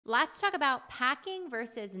Let's talk about packing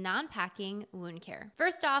versus non-packing wound care.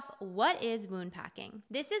 First off, what is wound packing?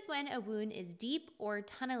 This is when a wound is deep or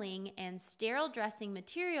tunneling and sterile dressing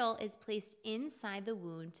material is placed inside the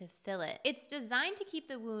wound to fill it. It's designed to keep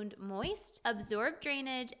the wound moist, absorb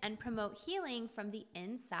drainage, and promote healing from the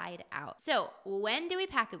inside out. So, when do we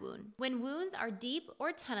pack a wound? When wounds are deep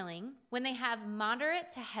or tunneling, when they have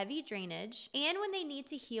moderate to heavy drainage, and when they need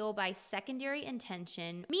to heal by secondary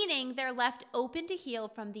intention, meaning they're left open to heal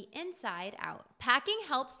from the inside out. Packing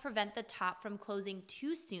helps prevent the top from closing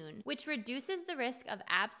too soon, which reduces the risk of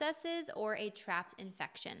abscesses or a trapped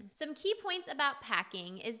infection. Some key points about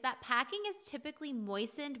packing is that packing is typically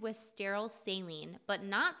moistened with sterile saline, but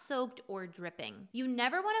not soaked or dripping. You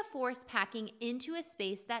never want to force packing into a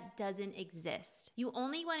space that doesn't exist. You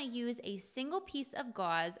only want to use a single piece of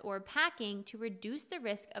gauze or packing to reduce the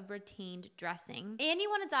risk of retained dressing. And you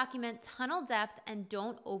want to document tunnel depth and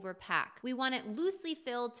don't overpack. We want it loosely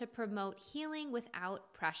filled to promote healing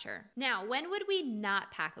without pressure. Now, when would we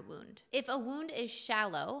not pack a wound? If a wound is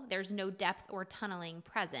shallow, there's no depth or tunneling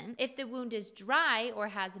present, if the wound is dry or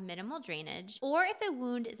has minimal drainage, or if the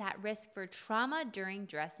wound is at risk for trauma during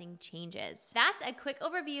dressing changes. That's a quick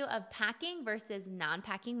overview of packing versus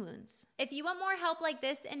non-packing wounds. If you want more help like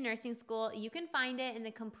this in nursing school, you can find it in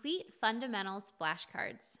the Complete Fundamentals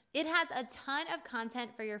flashcards. It has a ton of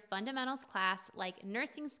content for your fundamentals class like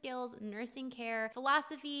nursing skills, nursing care,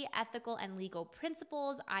 philosophy, ethical and legal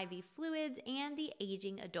principles, IV fluids, and the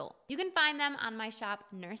aging adult. You can find them on my shop,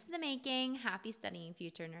 Nurse in the Making. Happy studying,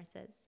 future nurses.